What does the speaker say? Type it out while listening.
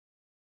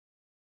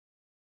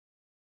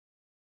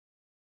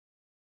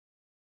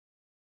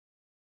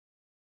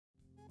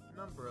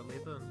Number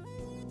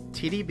 11.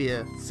 Teddy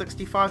bear,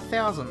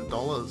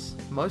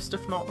 $65,000. Most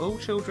if not all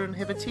children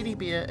have a teddy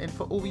bear, and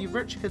for all you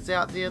rich kids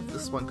out there,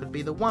 this one could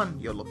be the one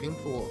you're looking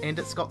for. And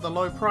it's got the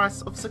low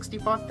price of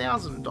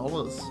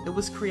 $65,000. It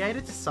was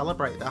created to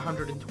celebrate the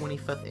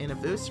 125th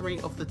anniversary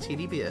of the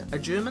teddy bear. A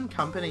German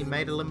company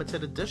made a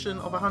limited edition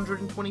of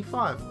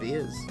 125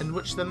 bears, in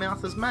which the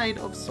mouth is made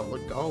of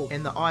solid gold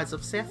and the eyes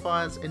of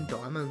sapphires and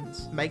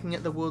diamonds, making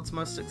it the world's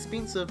most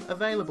expensive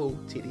available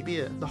teddy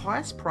bear. The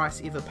highest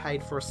price ever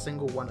paid for a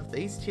single one of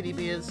these teddy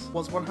bears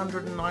was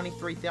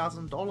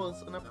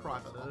 $193,000 in a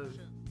private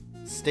auction.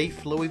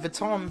 Steve Louis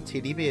Vuitton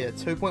Teddy Bear,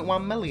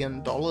 $2.1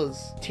 million.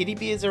 Teddy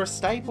bears are a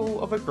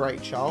staple of a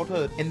great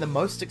childhood, and the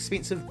most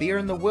expensive bear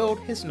in the world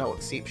has no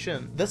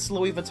exception. This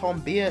Louis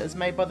Vuitton bear is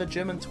made by the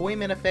German toy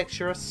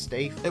manufacturer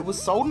Steve. It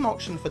was sold in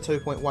auction for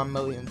 $2.1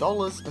 million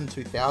in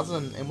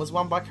 2000 and was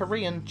won by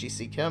Korean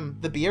Jesse Kim.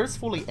 The bear is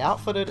fully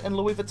outfitted in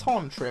Louis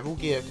Vuitton travel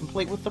gear,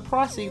 complete with the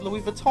pricey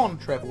Louis Vuitton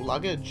travel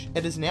luggage.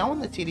 It is now in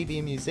the Teddy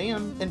Bear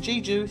Museum in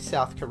Jeju,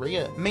 South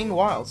Korea.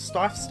 Meanwhile,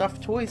 Steiff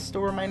Stuffed Toys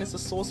still remain as a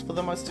source for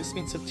the most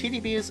expensive teddy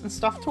bears and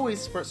stuffed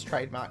toys for its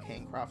trademark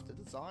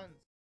handcrafted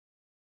designs.